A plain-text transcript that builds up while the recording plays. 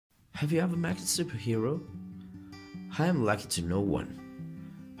Have you ever met a superhero? I am lucky to know one.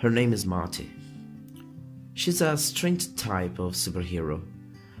 Her name is Marty. She's a strange type of superhero,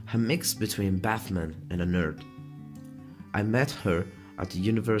 a mix between Batman and a nerd. I met her at the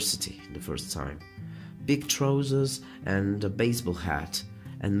university the first time. Big trousers and a baseball hat,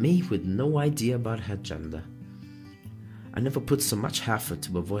 and me with no idea about her gender. I never put so much effort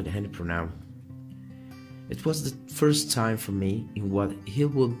to avoid any pronoun. It was the first time for me in what he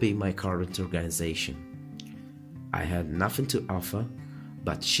would be my current organization. I had nothing to offer,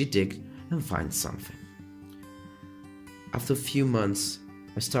 but she did and find something. After a few months,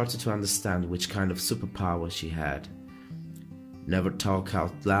 I started to understand which kind of superpower she had. Never talk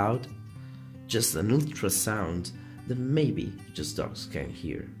out loud, just an ultrasound that maybe just dogs can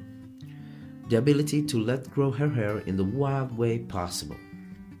hear. The ability to let grow her hair in the wild way possible.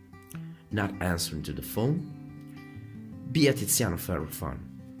 Not answering to the phone, be a Tiziano Ferro fan.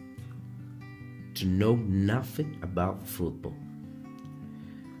 To know nothing about football.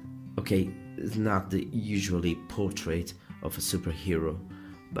 Okay, it's not the usually portrait of a superhero,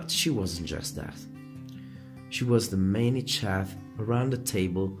 but she wasn't just that. She was the main chat around the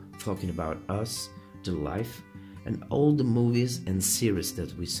table talking about us, the life, and all the movies and series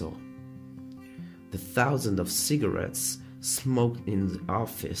that we saw. The thousands of cigarettes smoked in the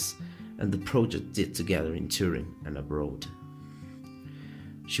office and the project did together in Turin and abroad.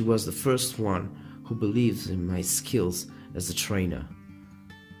 She was the first one who believed in my skills as a trainer.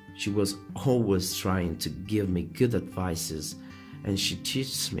 She was always trying to give me good advices, and she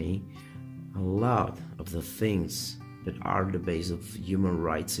teaches me a lot of the things that are the base of human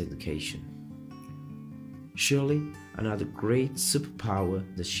rights education. Surely another great superpower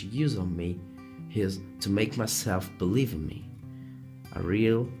that she used on me is to make myself believe in me. A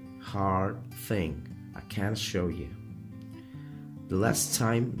real hard thing I can't show you. The last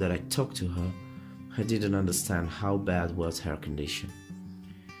time that I talked to her, I didn't understand how bad was her condition.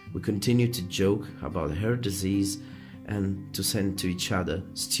 We continued to joke about her disease and to send to each other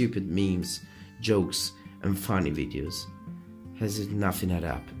stupid memes, jokes, and funny videos, as if nothing had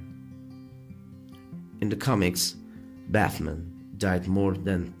happened. In the comics, Batman died more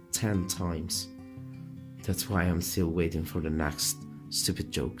than 10 times. That's why I'm still waiting for the next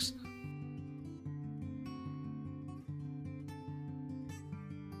stupid jokes.